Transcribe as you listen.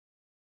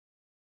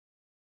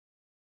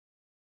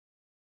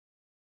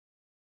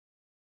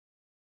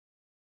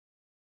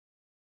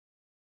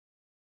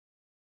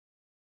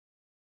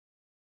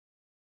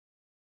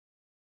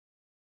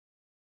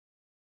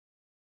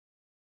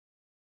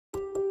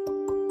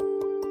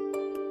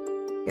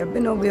I've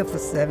been over here for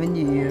 7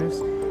 years.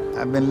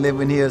 I've been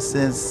living here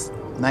since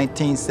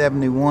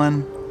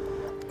 1971.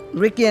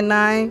 Ricky and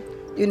I,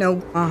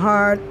 our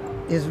heart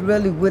is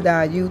really with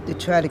our youth to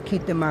try to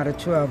keep them out of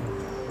trouble.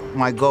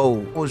 My goal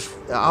was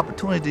the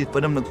opportunity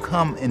for them to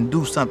come and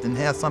do something,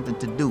 have something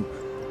to do.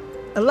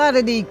 A lot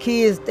of these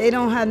kids, they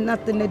don't have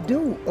nothing to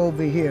do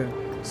over here.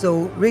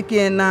 So Ricky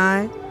and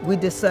I, we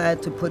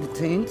decided to put a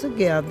team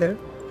together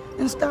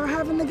and start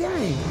having a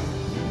game.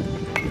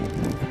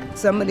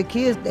 Some of the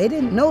kids, they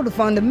didn't know the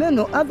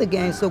fundamental of the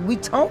game, so we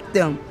taught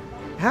them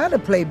how to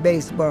play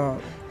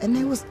baseball, and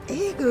they was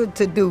eager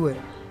to do it.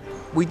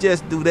 We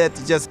just do that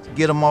to just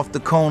get them off the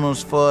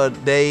corners for a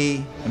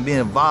day and be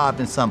involved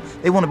in something.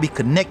 They want to be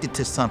connected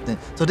to something,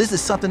 so this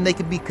is something they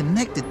can be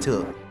connected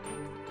to.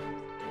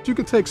 You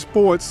can take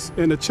sports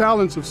and the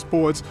challenge of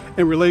sports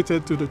and relate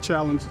that to the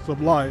challenges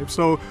of life.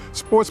 So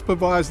sports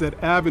provides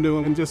that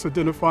avenue and just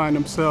identifying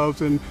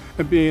themselves and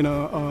being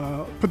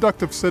a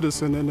productive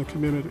citizen in the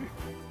community.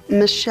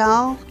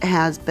 Michelle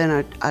has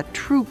been a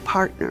true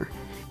partner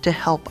to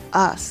help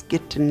us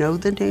get to know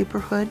the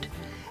neighborhood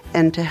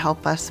and to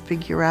help us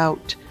figure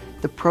out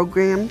the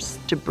programs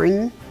to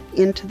bring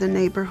into the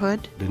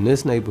neighborhood. In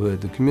this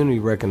neighborhood, the community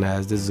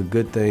recognized this is a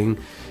good thing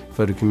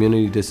for the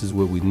community. This is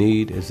what we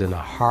need. It's in the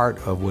heart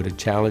of where the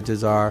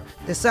challenges are.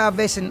 The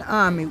Salvation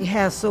Army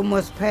has so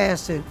much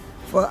passion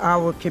for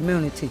our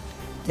community.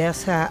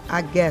 That's how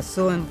I got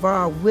so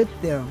involved with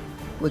them,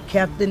 with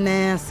Captain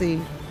Nancy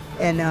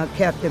and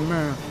Captain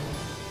Merle.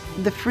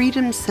 The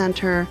Freedom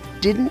Center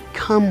didn't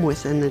come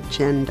with an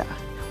agenda.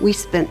 We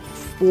spent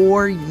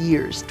 4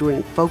 years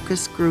doing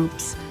focus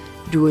groups,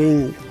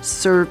 doing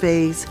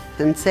surveys,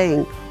 and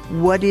saying,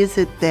 what is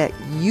it that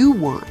you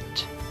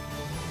want?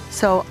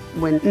 So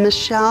when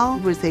Michelle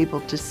was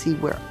able to see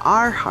where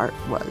our heart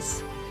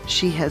was,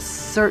 she has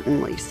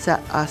certainly set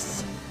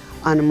us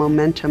on a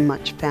momentum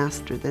much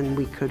faster than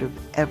we could have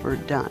ever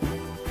done.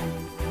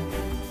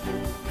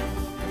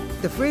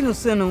 The Freedom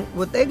Center,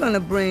 what they're going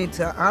to bring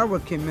to our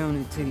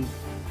community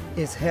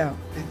is help.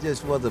 It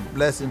just was a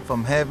blessing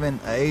from heaven,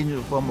 an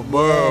angel from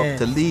above, yes,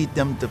 to lead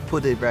them to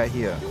put it right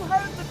here. You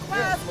heard the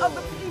cries of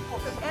the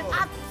people, and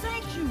I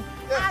thank you.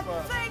 I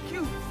thank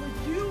you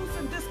for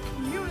using this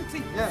community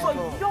for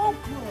your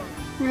glory.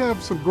 We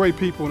have some great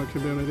people in the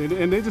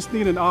community, and they just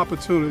need an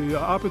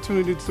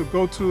opportunity to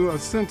go to a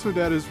center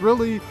that is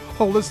really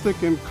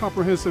holistic and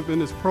comprehensive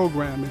in its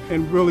programming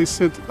and really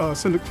send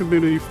the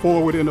community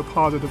forward in a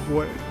positive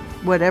way.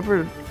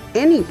 Whatever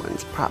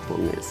anyone's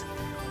problem is,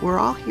 we're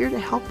all here to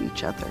help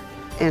each other.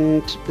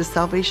 And the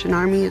Salvation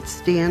Army, it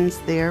stands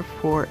there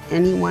for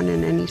anyone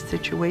in any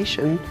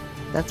situation.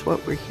 That's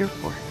what we're here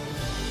for.